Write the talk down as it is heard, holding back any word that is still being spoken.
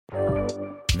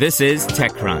This is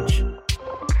TechCrunch.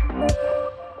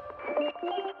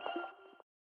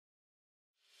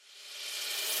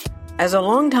 As a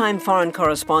longtime foreign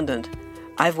correspondent,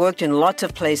 I've worked in lots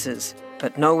of places,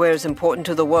 but nowhere as important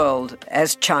to the world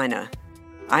as China.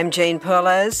 I'm Jane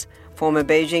Perlez, former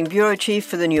Beijing bureau chief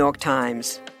for the New York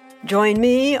Times. Join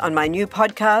me on my new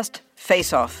podcast,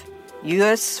 Face Off,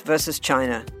 U.S. versus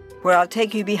China, where I'll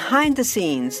take you behind the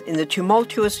scenes in the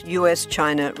tumultuous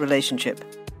U.S.-China relationship.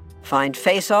 Find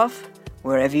Face Off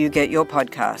wherever you get your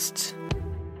podcasts.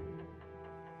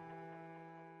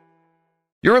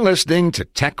 You're listening to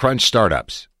TechCrunch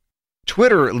Startups.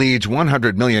 Twitter leads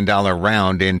 $100 million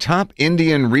round in top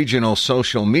Indian regional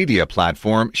social media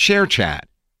platform ShareChat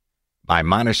by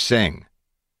Manish Singh.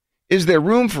 Is there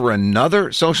room for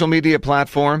another social media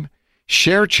platform?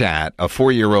 ShareChat, a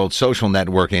 4-year-old social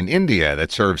network in India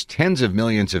that serves tens of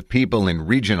millions of people in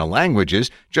regional languages,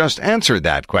 just answered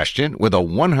that question with a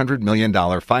 $100 million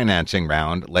financing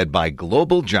round led by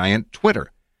global giant Twitter.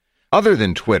 Other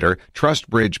than Twitter,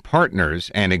 TrustBridge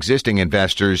Partners and existing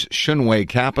investors Shunway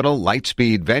Capital,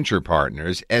 Lightspeed Venture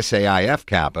Partners, SAIF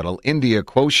Capital, India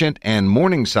Quotient, and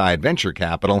Morningside Venture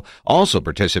Capital also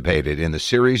participated in the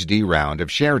Series D round of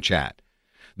ShareChat.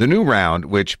 The new round,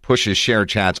 which pushes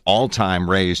ShareChat's all-time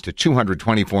raise to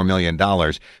 $224 million,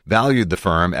 valued the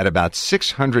firm at about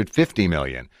 $650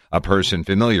 million, a person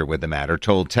familiar with the matter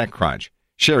told TechCrunch.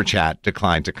 ShareChat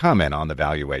declined to comment on the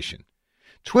valuation.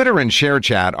 Twitter and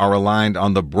ShareChat are aligned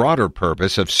on the broader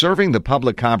purpose of serving the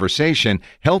public conversation,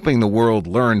 helping the world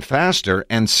learn faster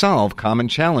and solve common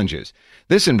challenges.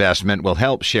 This investment will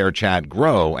help ShareChat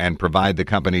grow and provide the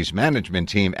company's management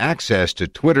team access to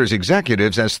Twitter's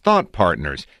executives as thought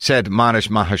partners, said Manish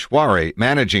Maheshwari,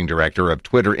 managing director of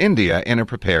Twitter India, in a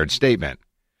prepared statement.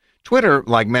 Twitter,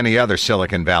 like many other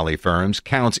Silicon Valley firms,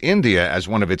 counts India as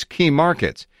one of its key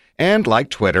markets. And like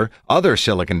Twitter, other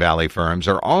Silicon Valley firms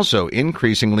are also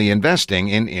increasingly investing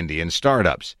in Indian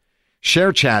startups.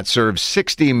 ShareChat serves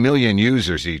 60 million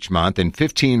users each month in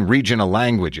 15 regional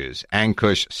languages,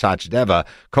 Ankush Sachdeva,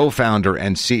 co-founder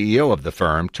and CEO of the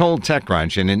firm, told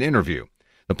TechCrunch in an interview.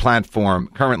 The platform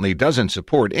currently doesn't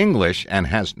support English and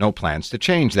has no plans to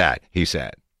change that, he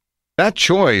said. That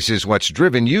choice is what's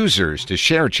driven users to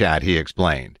ShareChat, he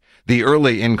explained. The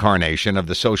early incarnation of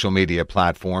the social media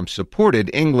platform supported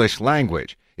English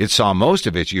language. It saw most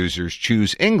of its users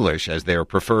choose English as their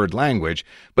preferred language,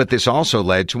 but this also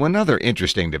led to another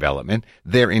interesting development.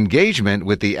 Their engagement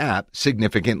with the app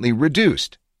significantly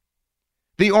reduced.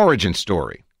 The origin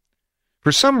story.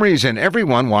 For some reason,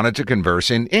 everyone wanted to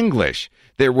converse in English.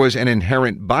 There was an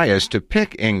inherent bias to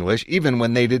pick English even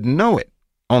when they didn't know it.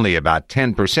 Only about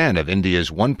 10% of India's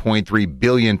 1.3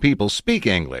 billion people speak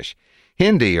English.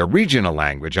 Hindi, a regional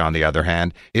language, on the other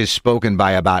hand, is spoken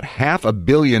by about 500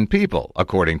 million people,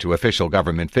 according to official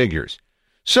government figures.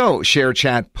 So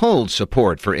ShareChat pulled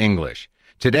support for English.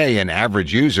 Today, an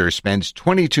average user spends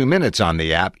 22 minutes on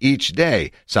the app each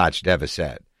day, Sachdeva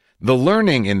said. The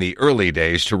learning in the early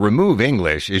days to remove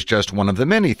English is just one of the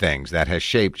many things that has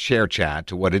shaped ShareChat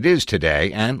to what it is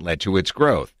today and led to its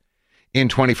growth. In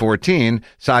 2014,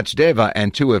 Sachdeva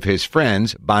and two of his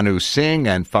friends, Banu Singh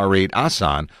and Farid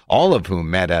Ahsan, all of whom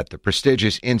met at the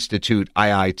prestigious institute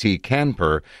IIT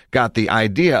Kanpur, got the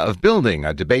idea of building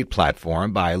a debate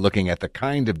platform by looking at the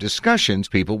kind of discussions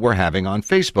people were having on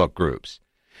Facebook groups.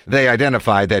 They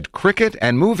identified that cricket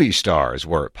and movie stars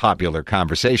were popular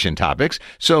conversation topics,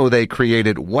 so they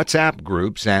created WhatsApp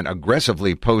groups and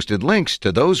aggressively posted links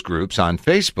to those groups on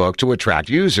Facebook to attract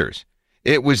users.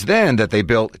 It was then that they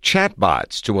built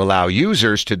chatbots to allow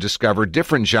users to discover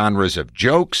different genres of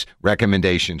jokes,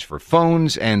 recommendations for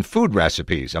phones, and food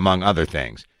recipes, among other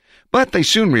things. But they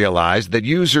soon realized that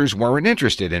users weren't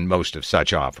interested in most of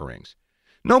such offerings.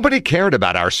 Nobody cared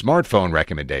about our smartphone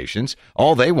recommendations.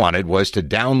 All they wanted was to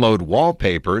download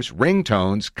wallpapers,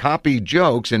 ringtones, copy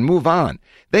jokes, and move on.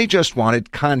 They just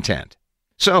wanted content.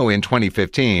 So in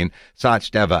 2015,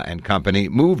 Sachdeva and company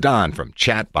moved on from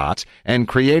chatbots and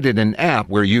created an app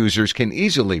where users can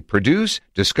easily produce,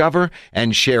 discover,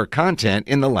 and share content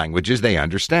in the languages they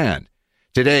understand.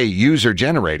 Today,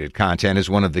 user-generated content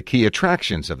is one of the key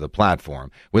attractions of the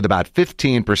platform, with about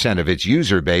 15% of its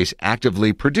user base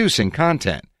actively producing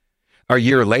content. A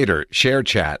year later,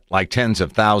 ShareChat, like tens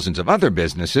of thousands of other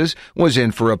businesses, was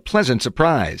in for a pleasant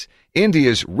surprise.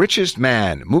 India's richest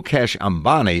man, Mukesh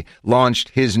Ambani, launched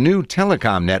his new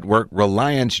telecom network,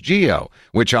 Reliance Jio,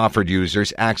 which offered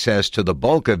users access to the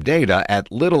bulk of data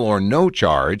at little or no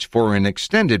charge for an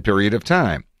extended period of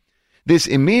time. This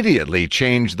immediately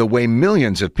changed the way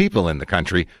millions of people in the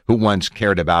country, who once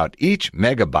cared about each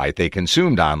megabyte they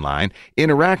consumed online,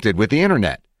 interacted with the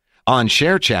Internet. On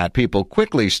ShareChat, people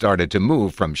quickly started to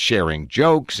move from sharing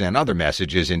jokes and other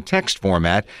messages in text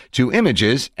format to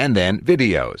images and then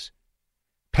videos.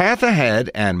 Path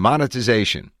ahead and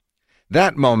monetization.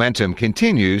 That momentum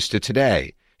continues to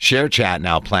today. ShareChat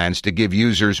now plans to give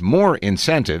users more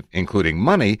incentive, including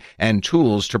money and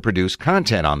tools to produce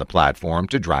content on the platform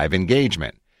to drive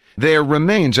engagement. There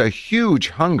remains a huge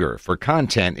hunger for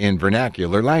content in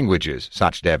vernacular languages,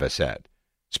 Sachdeva said.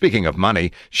 Speaking of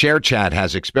money, ShareChat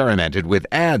has experimented with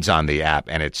ads on the app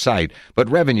and its site, but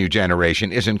revenue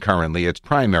generation isn't currently its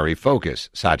primary focus,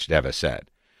 Sachdeva said.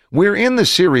 We're in the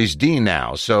Series D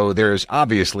now, so there's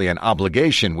obviously an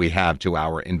obligation we have to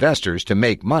our investors to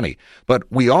make money, but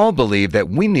we all believe that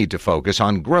we need to focus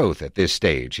on growth at this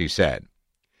stage, he said.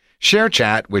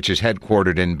 ShareChat, which is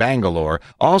headquartered in Bangalore,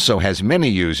 also has many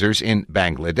users in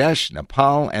Bangladesh,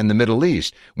 Nepal, and the Middle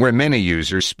East, where many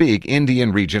users speak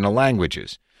Indian regional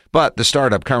languages. But the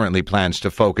startup currently plans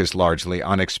to focus largely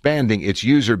on expanding its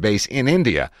user base in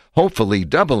India, hopefully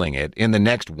doubling it in the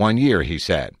next 1 year, he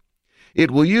said. It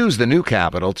will use the new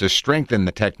capital to strengthen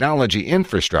the technology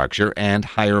infrastructure and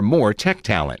hire more tech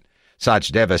talent.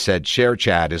 Sachdeva said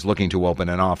ShareChat is looking to open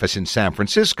an office in San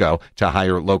Francisco to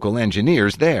hire local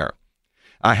engineers there.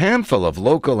 A handful of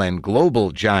local and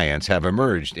global giants have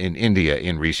emerged in India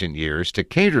in recent years to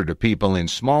cater to people in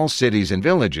small cities and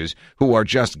villages who are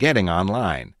just getting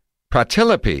online.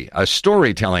 Pratilipi, a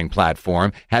storytelling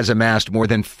platform, has amassed more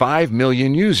than 5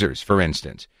 million users, for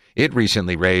instance. It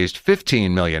recently raised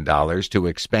 $15 million to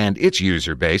expand its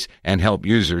user base and help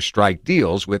users strike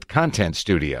deals with content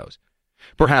studios.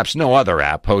 Perhaps no other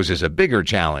app poses a bigger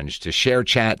challenge to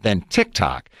ShareChat than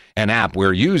TikTok, an app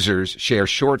where users share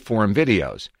short-form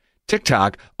videos.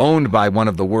 TikTok, owned by one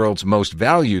of the world's most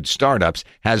valued startups,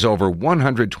 has over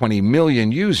 120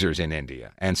 million users in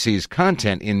India and sees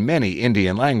content in many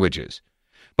Indian languages.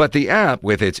 But the app,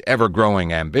 with its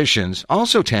ever-growing ambitions,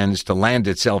 also tends to land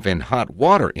itself in hot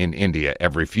water in India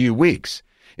every few weeks,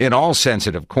 in all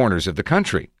sensitive corners of the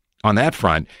country. On that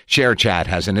front, ShareChat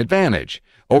has an advantage.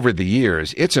 Over the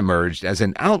years, it's emerged as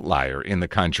an outlier in the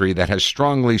country that has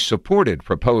strongly supported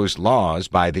proposed laws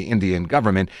by the Indian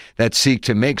government that seek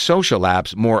to make social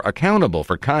apps more accountable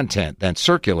for content that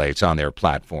circulates on their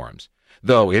platforms,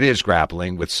 though it is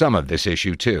grappling with some of this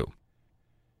issue too.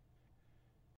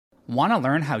 Want to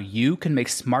learn how you can make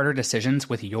smarter decisions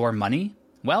with your money?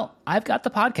 Well, I've got the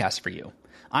podcast for you.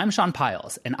 I'm Sean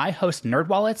Piles, and I host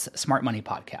NerdWallet's Smart Money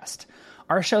Podcast.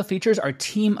 Our show features our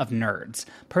team of nerds,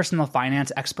 personal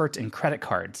finance experts in credit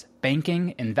cards,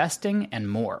 banking, investing, and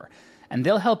more. And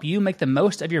they'll help you make the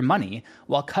most of your money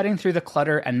while cutting through the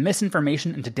clutter and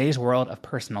misinformation in today's world of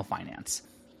personal finance.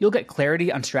 You'll get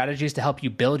clarity on strategies to help you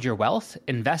build your wealth,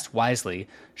 invest wisely,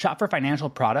 shop for financial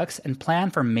products, and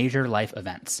plan for major life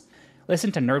events.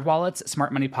 Listen to NerdWallet's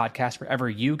Smart Money Podcast wherever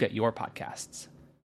you get your podcasts.